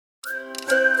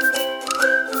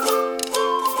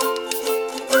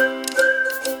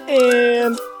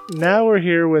now we're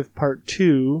here with part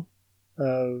 2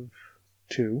 of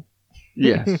 2.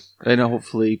 Yes. And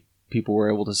hopefully people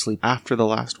were able to sleep after the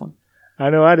last one. I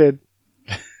know I did.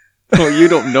 Oh, you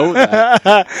don't know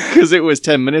that because it was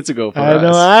 10 minutes ago for us. I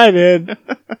know I did.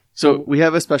 So we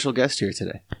have a special guest here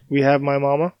today. We have my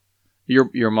mama.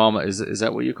 Your mama, is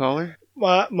that what you call her?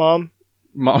 Mom.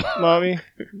 Mommy.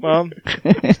 Mom.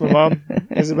 It's my mom,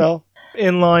 Isabel.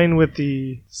 In line with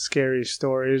the scary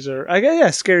stories,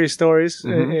 scary stories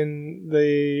in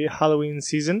the Halloween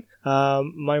season.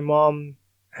 My mom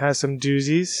has some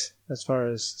doozies as far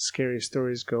as scary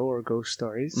stories go, or ghost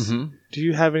stories. Mm-hmm. Do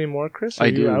you have any more, Chris? Are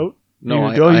you out? No,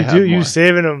 I have more. You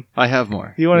saving them. I have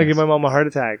more. You want to give my mom a heart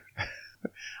attack?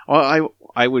 Well,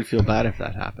 I would feel bad if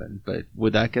that happened, but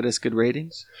would that get us good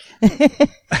ratings?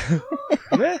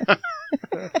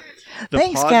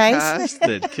 Thanks, guys.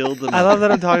 That killed the mom. I love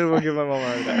that I'm talking about giving my mom a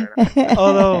heart attack right now.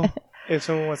 Although, if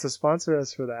someone wants to sponsor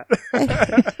us for that,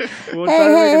 we'll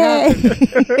try to make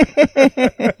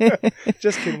it happen.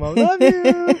 Just kidding, Mom. Love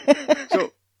you.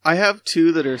 So, I have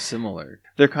 2 that are similar.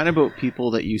 They're kind of about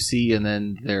people that you see and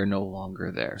then they're no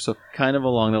longer there. So kind of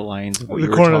along the lines of what the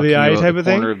corner of the eye type of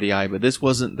thing? The corner of the eye, but this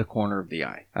wasn't the corner of the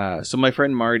eye. So my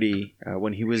friend Marty,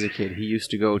 when he was a kid, he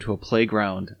used to go to a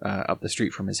playground up the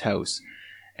street from his house.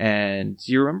 And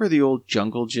do you remember the old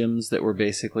jungle gyms that were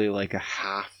basically like a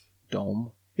half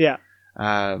dome? Yeah.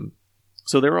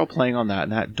 So they were all playing on that,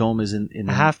 and that dome is in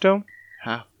a half dome?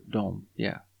 Half dome,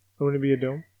 yeah. Wouldn't it be a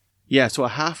dome? Yeah, so a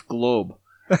half globe.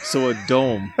 So a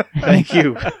dome. Thank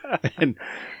you. And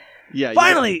yeah.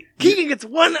 Finally, Keegan gets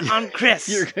one on Chris.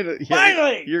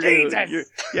 Finally, Jesus.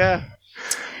 Yeah.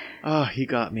 Oh, he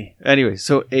got me. Anyway,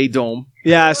 so a dome.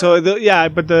 Yeah. So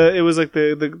it was like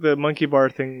the monkey bar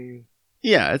thing.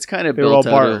 Yeah, it's kind of built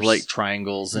out of like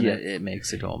triangles, and it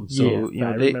makes a dome. So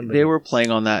they were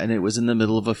playing on that, and it was in the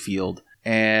middle of a field,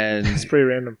 and it's pretty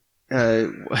random.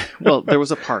 Well, there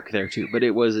was a park there too, but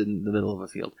it was in the middle of a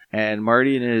field. And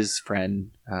Marty and his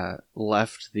friend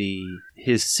left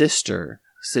his sister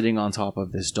sitting on top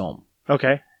of this dome.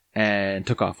 Okay. And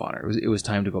took off on her. It was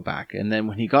time to go back. And then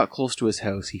when he got close to his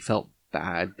house, he felt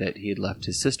bad that he had left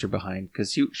his sister behind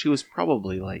because she was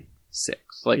probably like 6.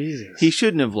 Like Jesus. He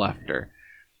shouldn't have left her.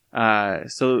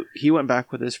 So he went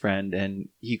back with his friend, and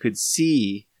he could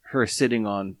see her sitting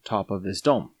on top of this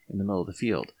dome in the middle of the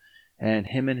field. And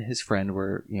him and his friend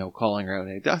were, calling her out,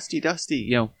 hey, Dusty,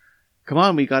 come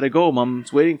on, we gotta go.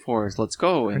 Mom's waiting for us. Let's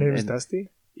go. Her name is Dusty?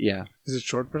 Yeah. Is it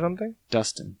short for something?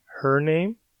 Dustin. Her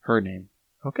name? Her name.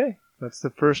 Okay. That's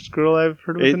the first girl I've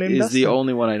heard with the name Dustin. It is the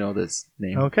only one I know that's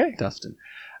named Dustin.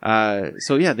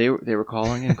 So yeah, they were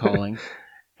calling and calling,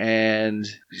 and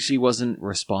she wasn't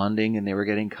responding, and they were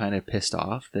getting kind of pissed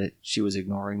off that she was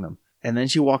ignoring them. And then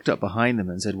she walked up behind them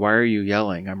and said, "Why are you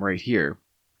yelling? I'm right here."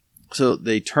 So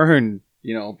they turned,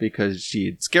 because she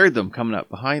had scared them coming up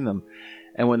behind them.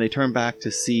 And when they turned back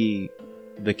to see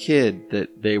the kid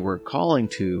that they were calling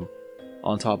to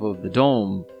on top of the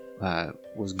dome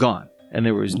was gone. And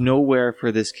there was nowhere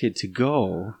for this kid to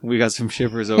go. We got some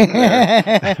shivers over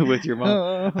there with your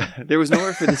mom. There was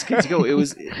nowhere for this kid to go. It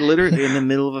was literally in the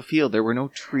middle of a field. There were no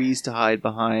trees to hide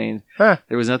behind. Huh.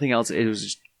 There was nothing else. It was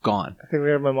just gone. I think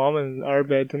we have my mom in our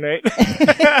bed tonight.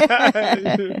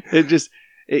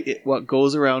 What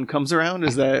goes around comes around,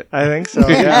 is that? I think so,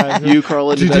 yeah. You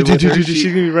crawl into bed with her. She's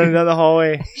going to be running down the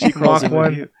hallway. She crawls in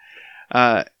with you.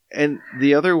 And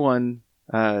the other one,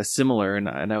 similar, and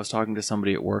I was talking to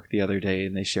somebody at work the other day,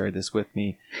 and they shared this with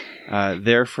me.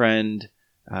 Their friend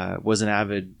was an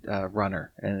avid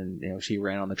runner, and she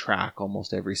ran on the track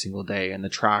almost every single day, and the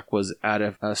track was at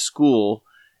a school,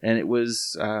 and it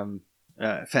was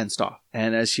fenced off.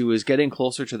 And as she was getting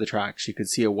closer to the track, she could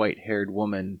see a white-haired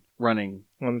woman running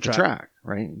on the track,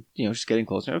 right? She's getting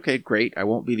closer. Okay, great. I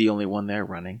won't be the only one there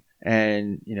running.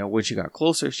 And, when she got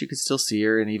closer, she could still see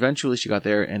her. And eventually she got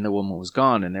there and the woman was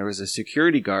gone. And there was a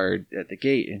security guard at the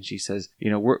gate. And she says,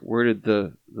 where did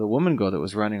the woman go that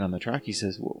was running on the track? He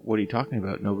says, what are you talking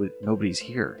about? Nobody's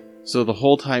here. So the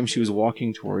whole time she was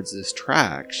walking towards this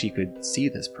track, she could see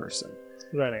this person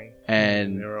running.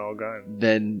 And they were all gone.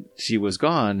 Then she was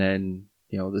gone. And,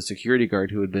 the security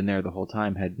guard who had been there the whole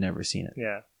time had never seen it.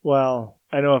 Yeah. Well,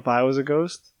 I know if I was a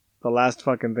ghost, the last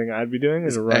fucking thing I'd be doing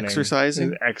is running.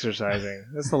 Exercising? Exercising.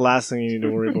 That's the last thing you need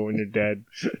to worry about when you're dead.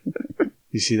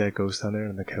 You see that ghost on there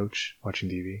on the couch watching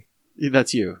TV? Yeah,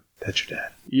 that's you. That's your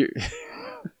dad.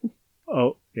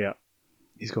 Oh, yeah.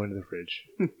 He's going to the fridge.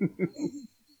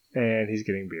 And he's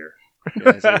getting beer. Yeah,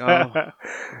 it's like,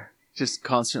 just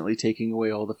constantly taking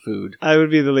away all the food. I would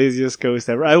be the laziest ghost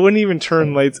ever. I wouldn't even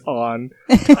turn lights on.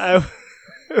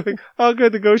 Oh,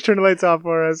 good, the ghost turned the lights off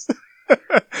for us.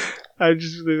 I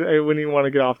wouldn't even want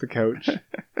to get off the couch.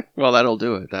 Well, that'll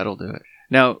do it.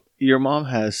 Now, your mom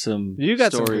has some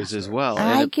got stories some as well.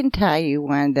 I can tell you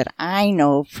one that I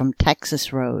know from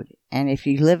Texas Road. And if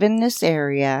you live in this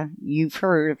area, you've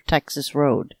heard of Texas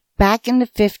Road. Back in the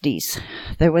 50s,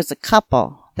 there was a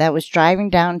couple that was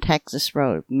driving down Texas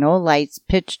Road. No lights,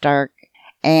 pitch dark,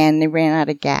 and they ran out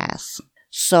of gas.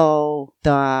 So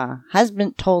the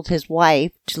husband told his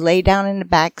wife to lay down in the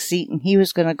back seat and he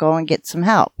was going to go and get some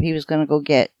help. He was going to go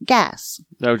get gas.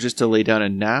 No, just to lay down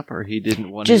and nap, or he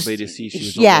didn't want anybody to see she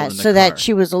was alone in the car? Yeah, so that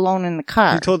she was alone in the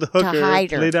car. He told the hooker to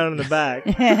hide her. Lay down in the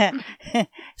back.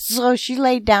 So she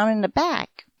laid down in the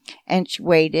back and she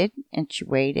waited and she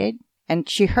waited. And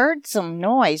she heard some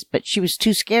noise, but she was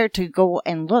too scared to go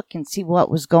and look and see what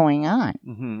was going on.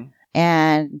 Mm-hmm.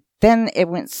 And then it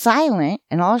went silent,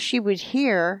 and all she would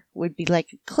hear would be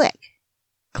like a click,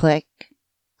 click,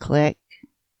 click,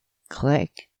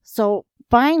 click. So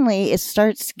finally, it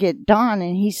starts to get dawn,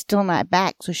 and he's still not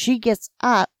back. So she gets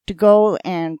up to go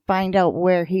and find out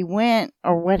where he went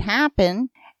or what happened.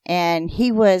 And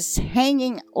he was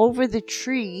hanging over the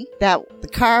tree that the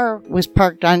car was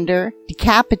parked under,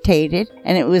 decapitated,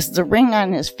 and it was the ring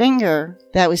on his finger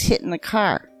that was hitting the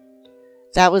car.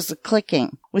 That was the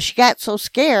clicking. Well, she got so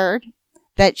scared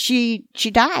that she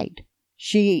died.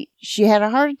 She had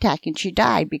a heart attack and she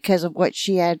died because of what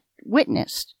she had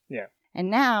witnessed. Yeah.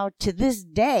 And now, to this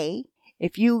day,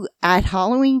 if you, at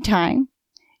Halloween time,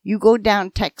 you go down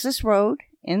Texas Road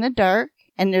in the dark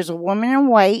and there's a woman in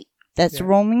white that's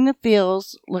roaming the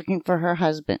fields looking for her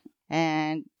husband.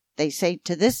 And they say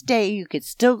to this day, you could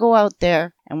still go out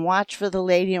there and watch for the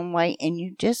lady in white and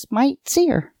you just might see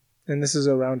her. And this is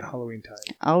around Halloween time.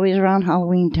 Always around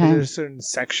Halloween time. Is there a certain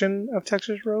section of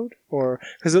Texas Road, or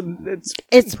because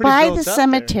it's by the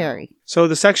cemetery? There. So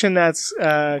the section that's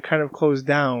kind of closed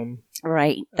down.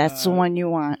 Right, that's the one you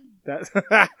want.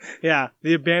 Yeah,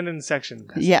 the abandoned section.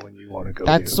 That's the one you want to go.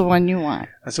 That's the one you want.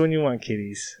 That's the one you want,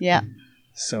 kiddies. Yeah.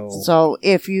 So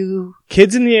if you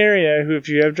kids in the area if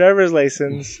you have driver's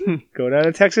license, go down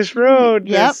to Texas Road.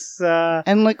 Yep.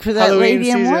 And look for that Halloween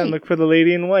lady in white. Look for the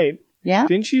lady in white. Yeah.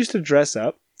 Didn't you used to dress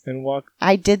up and walk?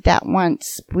 I did that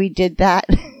once. We did that.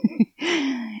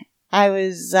 I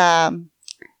was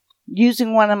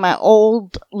using one of my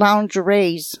old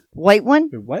lingeries. White one?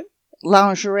 What?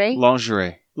 Lingerie.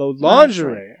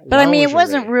 Lingerie. But I mean, it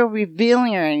wasn't real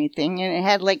revealing or anything, and it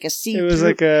had like a see-through. It was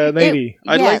like a lady.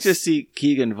 I'd like to see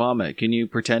Keegan vomit. Can you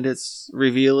pretend it's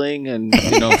revealing and,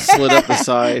 slit up the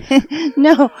side?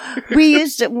 No, we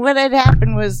used to, what had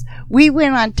happened was we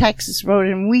went on Texas Road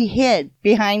and we hid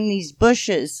behind these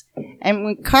bushes. And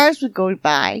when cars would go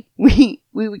by, we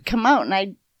would come out and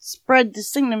I'd spread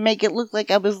this thing to make it look like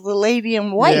I was the lady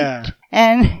in white. Yeah.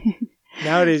 And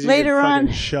nowadays you later get on,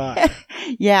 fucking shot.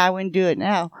 Yeah, I wouldn't do it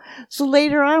now. So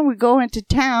later on, we go into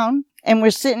town and we're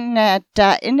sitting at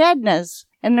in Edna's,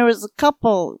 and there was a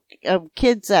couple of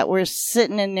kids that were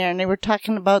sitting in there, and they were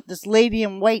talking about this lady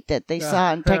in white that they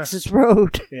saw on Texas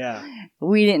Road. Yeah,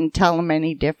 we didn't tell them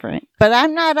any different. But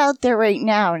I'm not out there right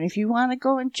now, and if you want to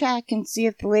go and check and see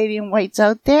if the lady in white's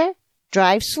out there,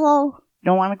 drive slow.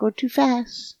 Don't want to go too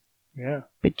fast. Yeah,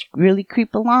 but you really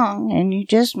creep along, and you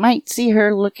just might see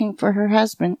her looking for her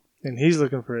husband. And he's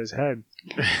looking for his head.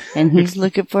 And he's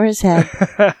looking for his head.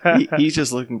 He's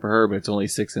just looking for her, but it's only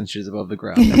 6 inches above the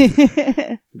ground.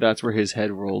 That's where his head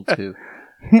rolled to.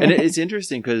 And it's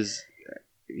interesting because,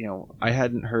 I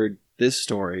hadn't heard this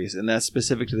stories, and that's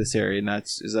specific to this area, and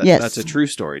that's a true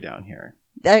story down here.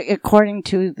 According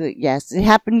to it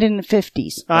happened in the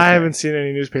 50s. I haven't seen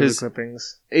any newspaper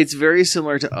clippings. It's very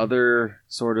similar to other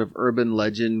sort of urban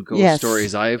legend ghost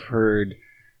stories I've heard,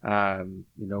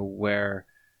 where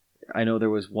I know there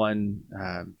was one,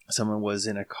 someone was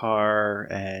in a car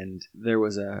and there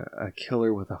was a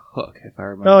killer with a hook, if I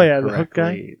remember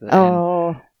correctly. The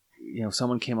hook guy?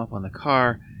 Someone came up on the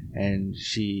car and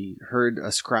she heard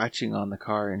a scratching on the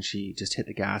car and she just hit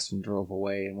the gas and drove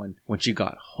away. And when she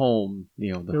got home,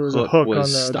 the hook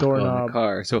was stuck on the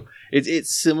car. So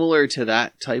it's similar to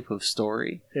that type of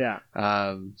story. Yeah.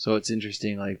 So it's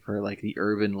interesting, for the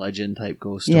urban legend type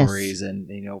ghost stories and,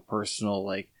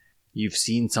 personal, you've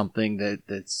seen something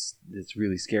that's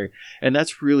really scary. And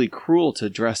that's really cruel to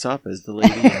dress up as the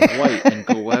lady in white and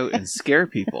go out and scare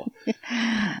people.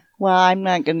 Well, I'm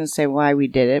not going to say why we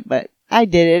did it, but I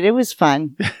did it. It was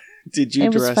fun. Did you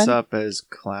dress up as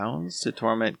clowns to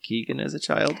torment Keegan as a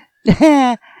child?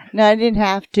 No, I didn't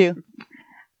have to.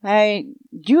 Do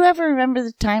you ever remember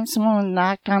the time someone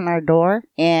knocked on our door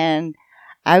and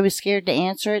I was scared to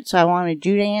answer it, so I wanted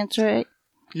you to answer it?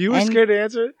 You were scared to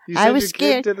answer it? You said I was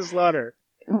scared to the slaughter.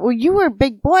 Well, you were a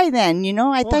big boy then, you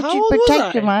know. I Well, thought how you'd old was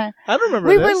protect him. I don't remember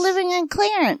We this. were living on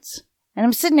Clarence. And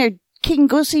I'm sitting there, Keegan,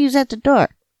 go see who's at the door.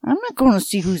 I'm not going to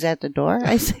see who's at the door.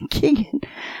 I said, Keegan,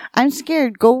 I'm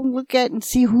scared. Go look at and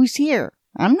see who's here.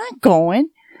 I'm not going.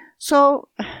 So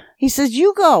he says,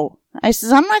 you go. I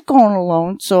says, I'm not going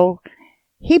alone. So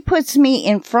he puts me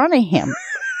in front of him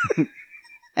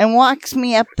and walks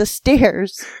me up the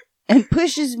stairs and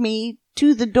pushes me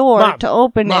to the door Mom, to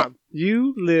open Mom,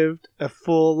 you lived a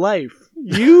full life.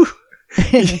 You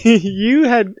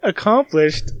had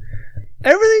accomplished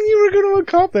everything you were going to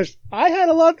accomplish. I had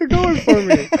a lot to going for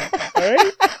me. All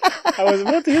right? I was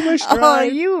about to hit my stride.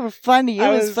 Oh, you were funny. It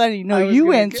was funny. No,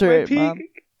 you answer it, Mom.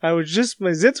 I was just,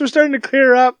 my zits were starting to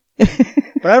clear up.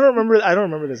 But I don't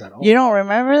remember this at all. You don't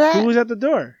remember that? Who was at the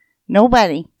door?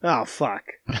 Nobody. Oh, fuck.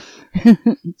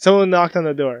 Someone knocked on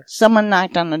the door. Someone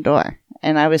knocked on the door.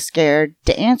 And I was scared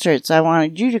to answer it, so I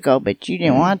wanted you to go, but you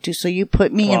didn't want to, so you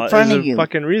put me in front of you. There's a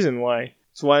fucking reason why.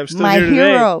 That's why I'm still my here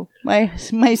today. Hero.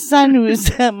 My son who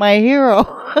is my hero.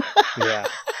 Yeah.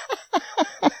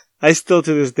 I still,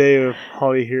 to this day, if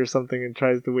Holly hears something and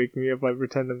tries to wake me up, I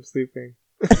pretend I'm sleeping.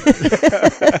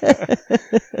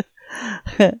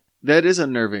 That is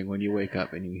unnerving when you wake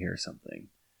up and you hear something.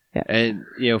 Yeah. And,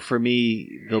 for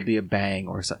me, there'll be a bang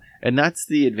or something. And that's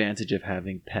the advantage of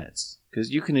having pets.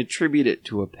 Because you can attribute it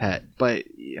to a pet. But,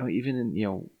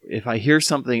 even, if I hear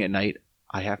something at night,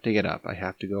 I have to get up. I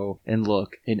have to go and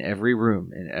look in every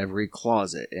room, in every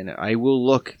closet. And I will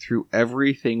look through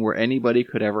everything where anybody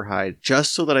could ever hide,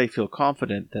 just so that I feel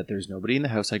confident that there's nobody in the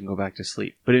house, I can go back to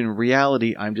sleep. But in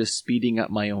reality, I'm just speeding up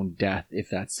my own death, if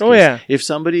that's the case. Yeah. If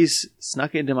somebody's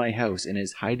snuck into my house and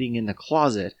is hiding in the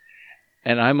closet,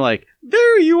 and I'm like,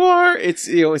 there you are, it's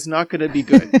not going to be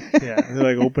good. Yeah.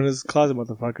 They're like, open his closet,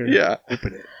 motherfucker. Yeah.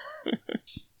 Open it.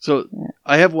 So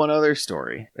I have one other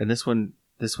story, and this one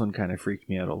kind of freaked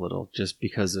me out a little, just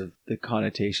because of the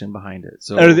connotation behind it.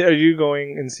 So Are you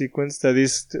going in sequence? Are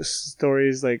these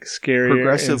stories like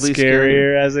Progressively and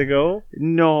scarier as they go?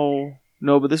 No,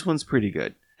 but this one's pretty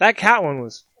good. That cat one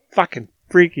was fucking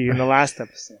freaky in the last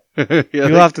episode. Yeah,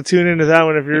 You'll have to tune into that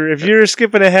one. If you're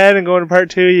skipping ahead and going to part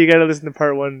 2, you got to listen to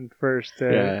part 1 first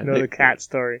to know the cat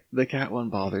story. The cat one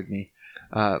bothered me.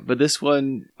 But this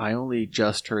one, I only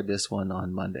just heard this one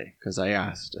on Monday because I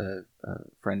asked a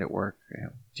friend at work,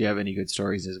 do you have any good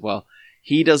stories as well?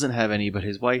 He doesn't have any, but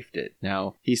his wife did.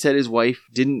 Now, he said his wife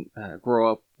didn't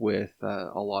grow up with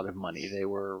a lot of money. They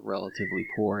were relatively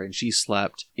poor, and she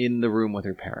slept in the room with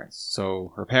her parents.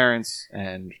 So her parents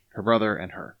and her brother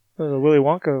and her. The Willy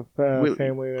Wonka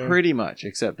family there. Pretty much,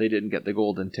 except they didn't get the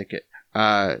golden ticket.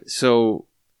 So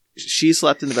she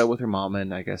slept in the bed with her mom,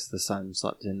 and I guess the son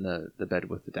slept in the bed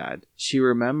with the dad. She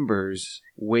remembers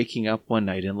waking up one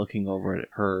night and looking over at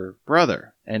her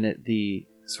brother, and at the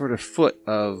sort of foot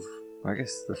of, I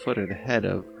guess the foot or the head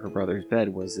of her brother's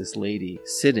bed was this lady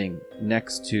sitting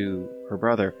next to her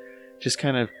brother, just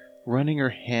kind of running her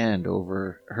hand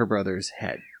over her brother's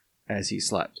head as he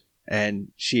slept.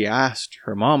 And she asked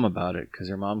her mom about it because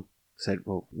her mom said,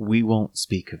 well, we won't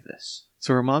speak of this.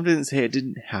 So her mom didn't say it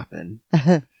didn't happen.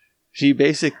 She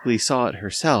basically saw it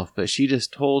herself, but she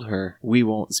just told her, we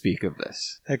won't speak of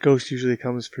this. That ghost usually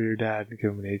comes for your dad to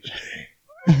give him an age.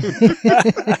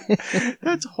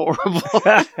 That's horrible.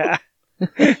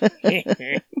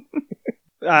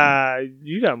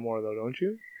 You got more though, don't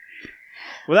you?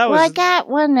 Well, I got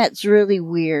one that's really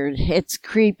weird. It's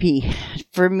creepy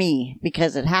for me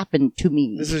because it happened to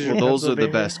me. Those are the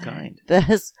best kind.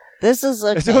 This is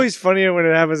okay. It's always funnier when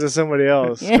it happens to somebody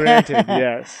else. Yeah. Granted,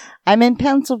 yes. I'm in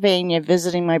Pennsylvania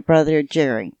visiting my brother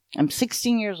Jerry. I'm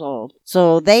 16 years old.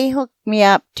 So they hooked me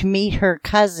up to meet her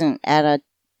cousin at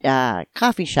a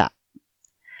coffee shop.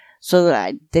 So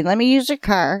they let me use their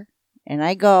car, and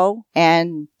I go,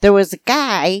 and there was a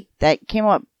guy that came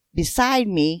up beside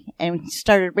me and he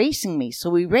started racing me. So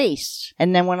we raced.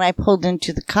 And then when I pulled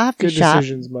into the coffee shop. Good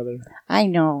decisions, mother. I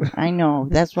know.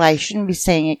 That's why I shouldn't be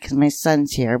saying it because my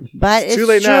son's here. But it's too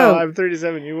late true. now. I'm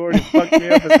 37. You already fucked me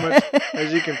up as much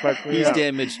as you can fuck me He's up.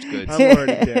 damaged goods. I'm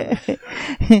already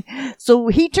damaged. So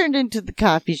he turned into the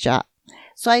coffee shop.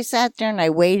 So I sat there and I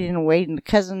waited and the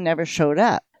cousin never showed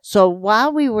up. So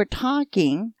while we were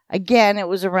talking, again, it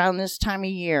was around this time of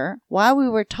year. While we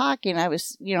were talking, I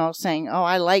was, saying, oh,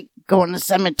 I like going to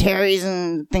cemeteries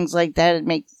and things like that.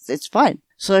 It's fun.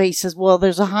 So he says, well,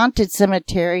 there's a haunted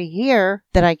cemetery here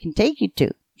that I can take you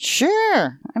to.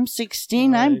 Sure. I'm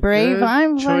 16. I'm brave.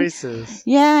 I'm choices.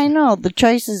 Yeah, I know the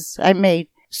choices I made.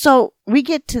 So we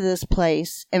get to this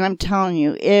place, and I'm telling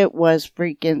you, it was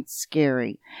freaking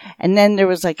scary. And then there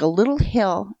was like a little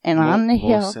hill, and on the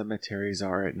hill... Most cemeteries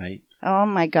are at night Oh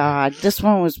my God. This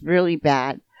one was really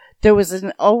bad. There was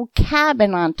an old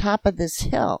cabin on top of this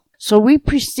hill. So we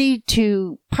proceed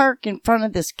to park in front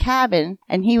of this cabin,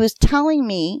 and he was telling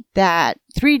me that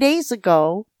 3 days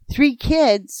ago, 3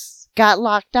 kids got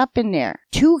locked up in there.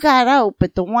 2 got out,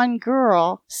 but the one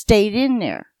girl stayed in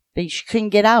there. She couldn't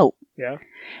get out. Yeah.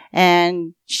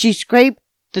 And she scraped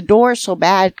the door so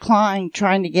bad, clawing,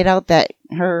 trying to get out, that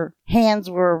her hands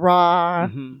were raw.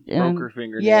 Mm-hmm. Broke her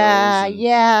fingernails.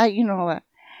 Yeah, you know that.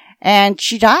 And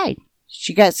she died.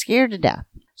 She got scared to death.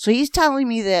 So he's telling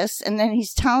me this, and then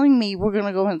he's telling me we're going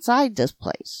to go inside this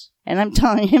place. And I'm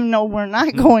telling him, no, we're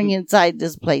not going inside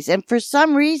this place. And for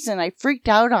some reason, I freaked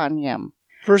out on him.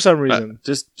 For some reason.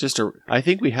 I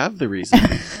think we have the reason.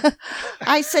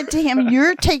 I said to him,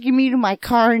 you're taking me to my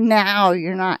car now.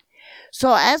 You're not.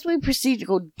 So as we proceed to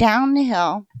go down the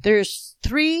hill, there's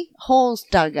 3 holes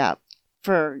dug up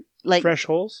for like fresh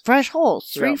holes? Fresh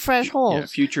holes. 3 fresh holes. Yeah,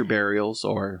 future burials,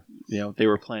 or, they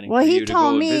were planning for you to go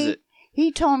and visit. He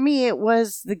told me it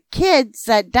was the kids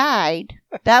that died.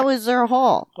 That was their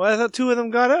hole. Well, I thought 2 of them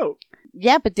got out.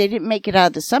 Yeah, but they didn't make it out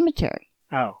of the cemetery.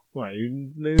 Oh, well,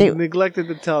 you neglected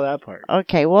to tell that part.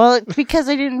 Okay, well, it's because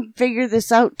I didn't figure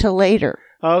this out till later.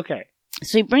 Okay.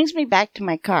 So he brings me back to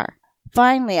my car.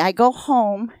 Finally, I go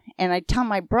home, and I tell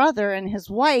my brother and his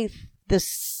wife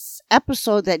this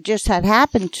episode that just had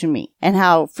happened to me, and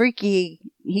how he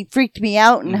freaked me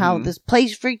out, and how this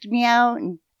place freaked me out.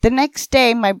 And the next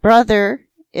day, my brother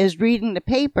is reading the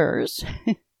papers.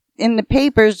 In the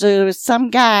papers, there was some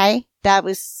guy that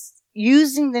was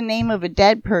using the name of a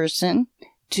dead person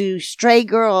to stray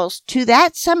girls to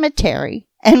that cemetery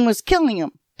and was killing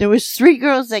them. There was 3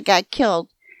 girls that got killed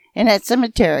in that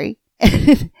cemetery.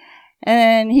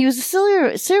 And he was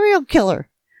a serial killer.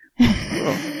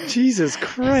 Oh, Jesus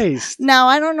Christ. Now,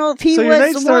 I don't know if he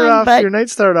was the one, but... Your night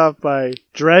started off by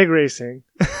drag racing.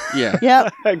 Yeah.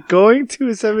 Yep. Going to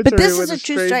a cemetery but this with is a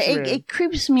true story. It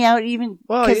creeps me out even...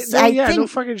 Well, no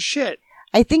fucking shit.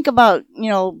 I think about,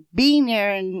 being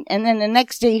there and then the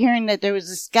next day hearing that there was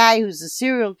this guy who's a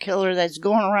serial killer that's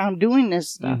going around doing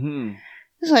this stuff. Mm-hmm.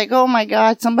 It's like, oh my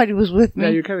God, somebody was with me.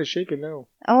 Yeah, you're kind of shaking now.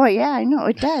 Oh, yeah, I know.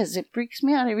 It does. It freaks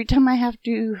me out every time I have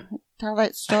to tell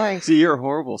that story. See, you're a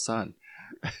horrible son.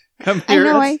 Come here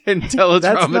and tell a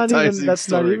traumatizing story. That's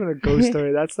not even a ghost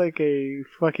story. That's like a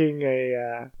fucking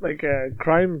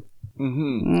crime.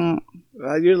 Mm-hmm.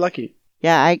 You're lucky.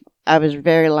 Yeah, I was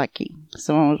very lucky.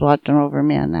 Someone was watching over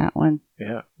me on that one.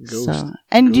 Yeah, ghost. So,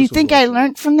 and do you think I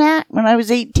learned from that? When I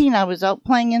was 18, I was out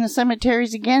playing in the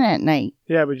cemeteries again at night.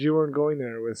 Yeah, but you weren't going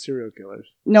there with serial killers.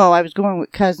 No, I was going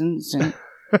with cousins and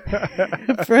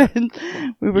friends.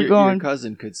 We were going. Your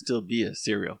cousin could still be a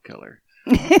serial killer.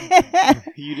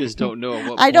 You just don't know at what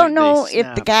point I don't know they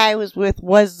if the guy I was with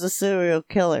was the serial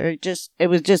killer. It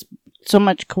was just so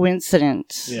much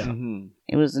coincidence. Yeah. Mm-hmm.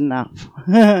 It was enough.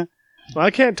 Well,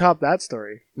 I can't top that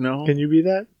story. No. Can you be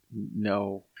that?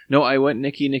 No, I went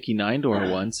Nicky Nine Door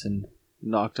once and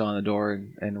knocked on the door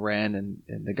and ran, and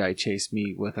the guy chased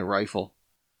me with a rifle.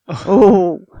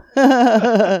 Oh. That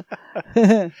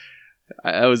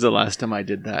was the last time I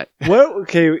did that. What?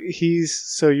 Okay,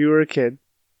 so you were a kid.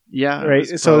 Yeah. Right.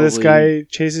 So this guy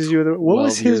chases you with a... What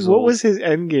was his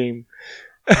end game?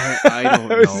 I don't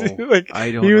know.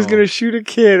 I don't know. He was going to shoot a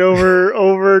kid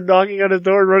over knocking on his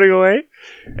door and running away?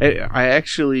 I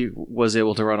actually was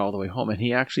able to run all the way home, and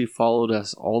he actually followed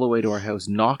us all the way to our house,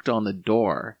 knocked on the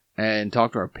door, and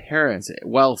talked to our parents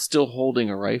while still holding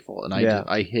a rifle. And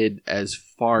I hid as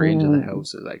far into the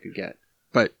house as I could get.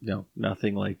 But no,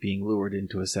 nothing like being lured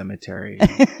into a cemetery.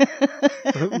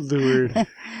 Lured.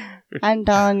 I'm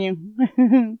telling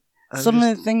you. Some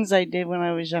of the things I did when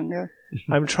I was younger.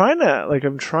 I'm trying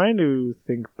to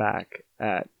think back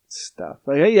at stuff.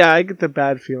 I get the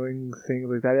bad feeling thing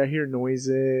like that. I hear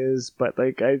noises, but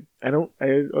I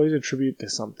always attribute to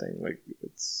something.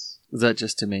 Is that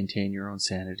just to maintain your own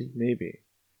sanity? Maybe.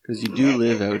 Because you do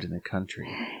live out in the country.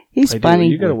 He's funny.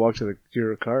 You gotta walk to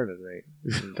your car tonight.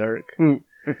 It's dark.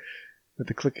 With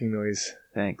the clicking noise.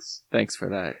 Thanks for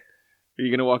that. Are you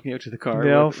gonna walk me out to the car?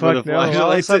 No, fuck no.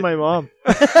 I'll outside my mom.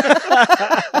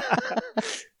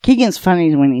 Keegan's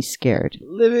funny when he's scared.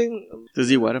 Does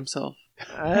he wet himself?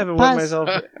 I haven't wet myself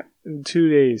in 2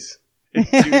 days.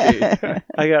 I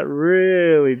got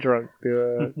really drunk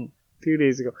 2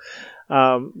 days ago.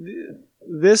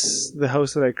 The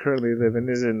house that I currently live in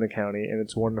is in the county, and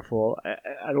it's wonderful.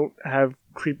 I don't have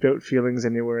creeped out feelings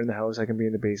anywhere in the house. I can be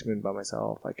in the basement by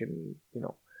myself. I can,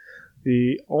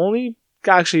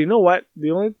 actually, you know what?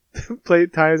 The only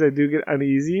times I do get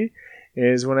uneasy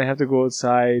is when I have to go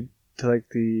outside to like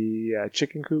the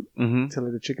chicken coop to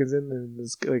let the chickens in, and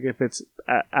it's, like if it's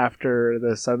after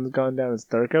the sun's gone down, it's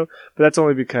dark out. But that's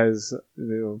only because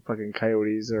fucking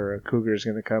coyotes or a cougar is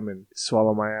gonna come and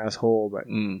swallow my asshole. But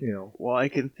well, I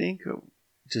can think of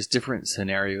just different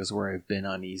scenarios where I've been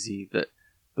uneasy. That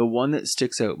the one that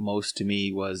sticks out most to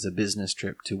me was a business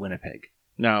trip to Winnipeg.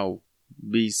 Now,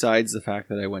 besides the fact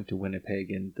that I went to Winnipeg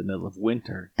in the middle of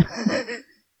winter.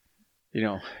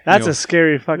 That's a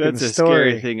scary fucking that's a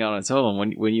story. scary thing on its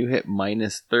own. When you hit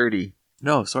minus 30,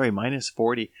 minus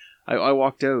 40, I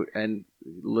walked out and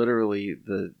literally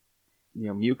the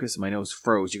mucus in my nose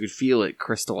froze. You could feel it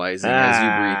crystallizing as you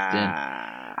breathed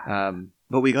in.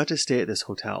 But we got to stay at this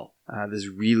hotel, this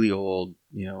really old,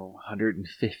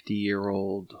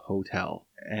 150-year-old hotel,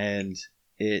 and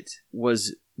it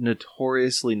was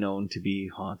notoriously known to be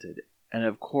haunted. And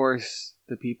of course,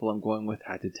 the people I'm going with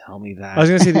had to tell me that. I was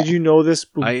going to say, did you know this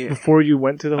before you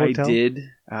went to the hotel? I did.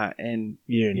 And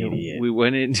you're an idiot. We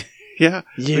went in. Yeah.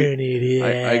 You're an idiot.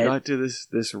 I got to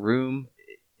this room.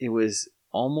 It was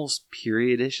almost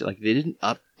period-ish. Like, they didn't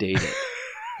update it.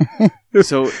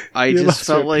 So I just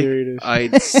felt like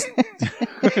like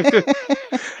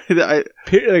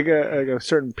a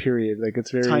certain period. Like,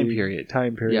 it's very... Time period.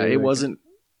 Yeah, it wasn't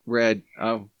red.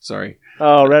 Oh, sorry.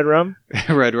 Oh, red rum?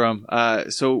 Red rum.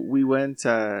 So we went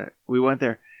there,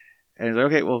 and it's like,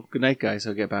 okay, well, good night, guys.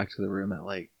 I'll get back to the room at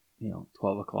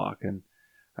 12 o'clock, and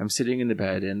I'm sitting in the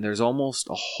bed, and there's almost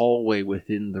a hallway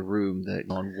within the room that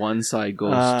on one side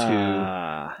goes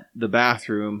to the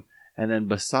bathroom, and then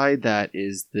beside that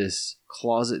is this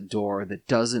closet door that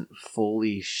doesn't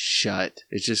fully shut.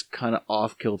 It's just kind of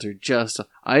off kilter.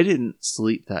 I didn't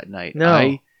sleep that night. No.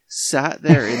 I sat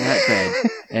there in that bed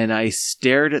and I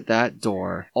stared at that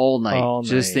door all night,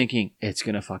 just thinking it's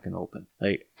gonna fucking open.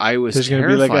 Like, I was There's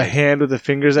terrified. Gonna be like a hand with the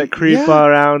fingers that creep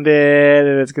around it,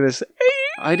 and it's gonna say,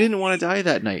 I didn't want to die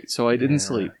that night, so I didn't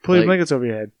sleep. Pull your blankets over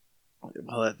your head.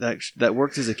 Well, that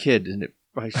worked as a kid, and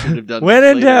I should have done. When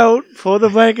in doubt, pull the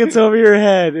blankets over your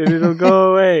head, and it'll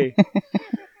go away.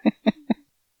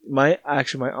 My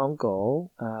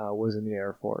uncle was in the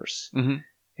Air Force. Mm-hmm.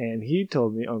 And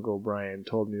Uncle Brian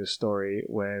told me a story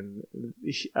when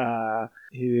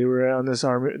they were on this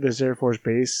Air Force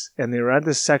base, and they were at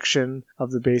this section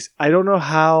of the base. I don't know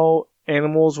how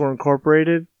animals were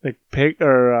incorporated, like pig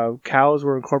or cows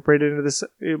were incorporated into this.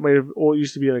 It might have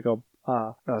used to be like a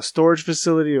storage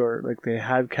facility, or like they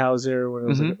had cows there when it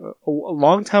was like a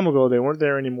long time ago. They weren't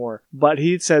there anymore. But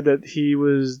he said that he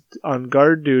was on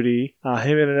guard duty,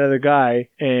 him and another guy,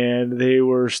 and they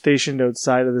were stationed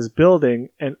outside of this building,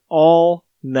 and all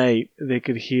night they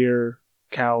could hear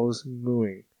cows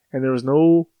mooing. And there was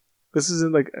no... This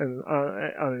isn't like on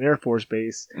an Air Force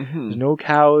base. Mm-hmm. There's no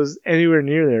cows anywhere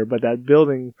near there, but that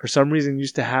building, for some reason,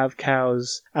 used to have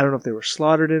cows. I don't know if they were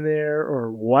slaughtered in there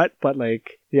or what, but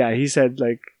he said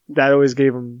that always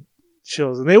gave him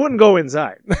chills, and they wouldn't go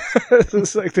inside. It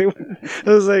was like you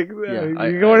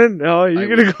going in? No,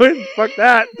 you're gonna go in? Fuck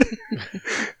that.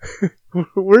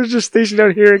 We're just stationed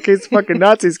out here in case fucking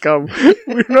Nazis come.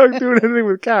 We're not doing anything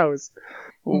with cows.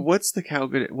 Well, what's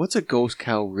a ghost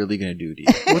cow really gonna do to you?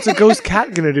 What's a ghost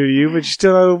cat gonna do to you? But you're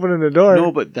still not opening the door.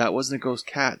 No, but that wasn't a ghost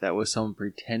cat. That was someone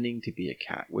pretending to be a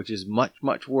cat, which is much,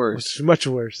 much worse.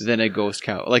 Than a ghost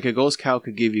cow. Like, a ghost cow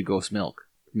could give you ghost milk.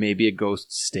 Maybe a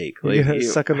ghost steak.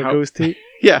 Suck on the ghost teeth?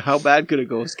 Yeah, how bad could a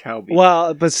ghost cow be?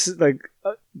 Well, but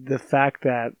the fact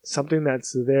that something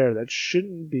that's there that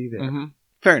shouldn't be there. Mm-hmm.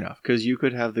 Fair enough, because you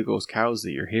could have the ghost cows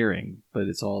that you're hearing, but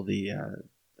it's all the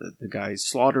guys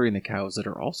slaughtering the cows that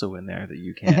are also in there that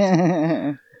you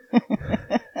can't.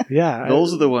 Yeah.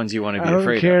 Those are the ones you want to be afraid of.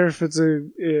 I don't care if it's a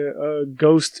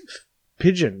ghost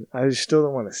pigeon. I still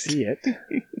don't want to see it.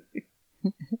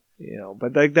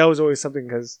 But that was always something,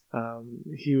 because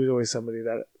he was always somebody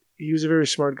that... He was a very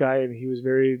smart guy, and he was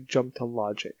very jump to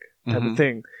logic type of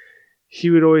thing. He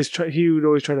would always try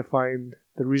to find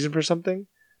the reason for something,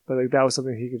 but that was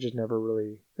something he could just never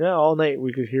really... Yeah, all night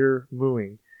we could hear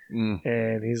mooing.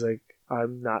 And he's like,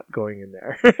 I'm not going in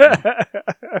there.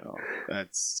 Oh,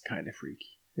 that's kind of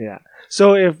freaky. Yeah.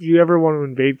 So if you ever want to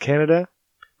invade Canada,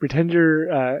 pretend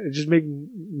you're just make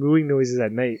mooing noises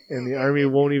at night, and the army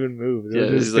won't even move. They'll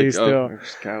just stay still. Oh,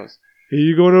 there's cows. Are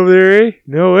you going over there, eh?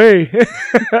 No way.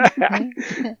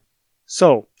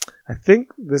 So, I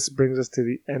think this brings us to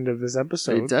the end of this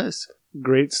episode. It does.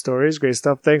 Great stories, great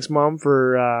stuff. Thanks, Mom,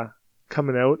 for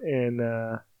coming out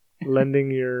and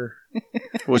lending your...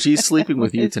 Well, she's sleeping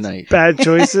with you tonight. Bad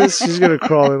choices. She's going to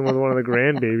crawl in with one of the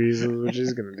grandbabies, is what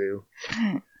she's going to do.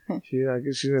 She's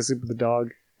going to sleep with the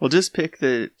dog. Well, just pick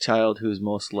the child who's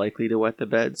most likely to wet the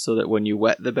bed, so that when you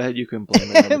wet the bed, you can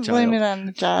blame it on the child. Blame it on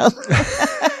the child.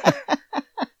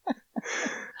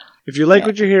 If you like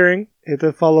what you're hearing, hit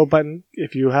the follow button.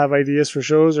 If you have ideas for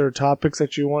shows or topics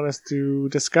that you want us to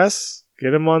discuss,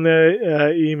 get them on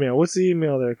the email. What's the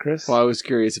email there, Chris? Well, I was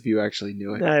curious if you actually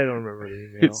knew it. I don't remember the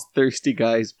email. It's Thirsty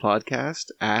Guys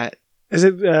Podcast at... Is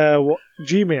it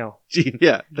Gmail?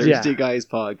 Thirsty Guys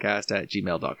Podcast at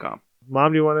gmail.com.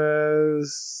 Mom, do you want to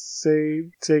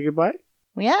say goodbye?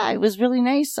 Yeah, it was really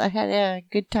nice. I had a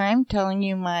good time telling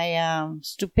you my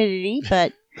stupidity,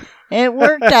 but it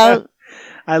worked out.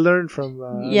 I learned from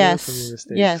your mistakes.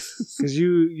 Yes. Because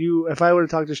you, if I would have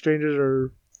talked to strangers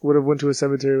or would have went to a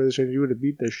cemetery with a stranger, you would have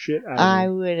beat the shit out of me. I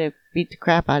would have beat the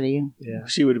crap out of you. Yeah.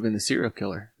 She would have been the serial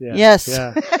killer. Yeah. Yes.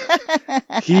 Yeah.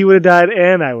 He would have died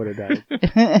and I would have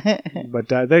died. But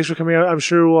thanks for coming out. I'm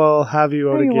sure we'll have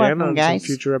you out You're again welcome, on guys. some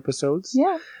future episodes.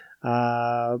 Yeah.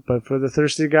 But for the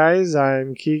Thirsty Guys,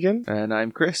 I'm Keegan. And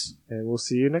I'm Chris. And we'll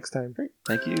see you next time. Great.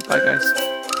 Thank you. Bye,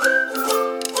 guys.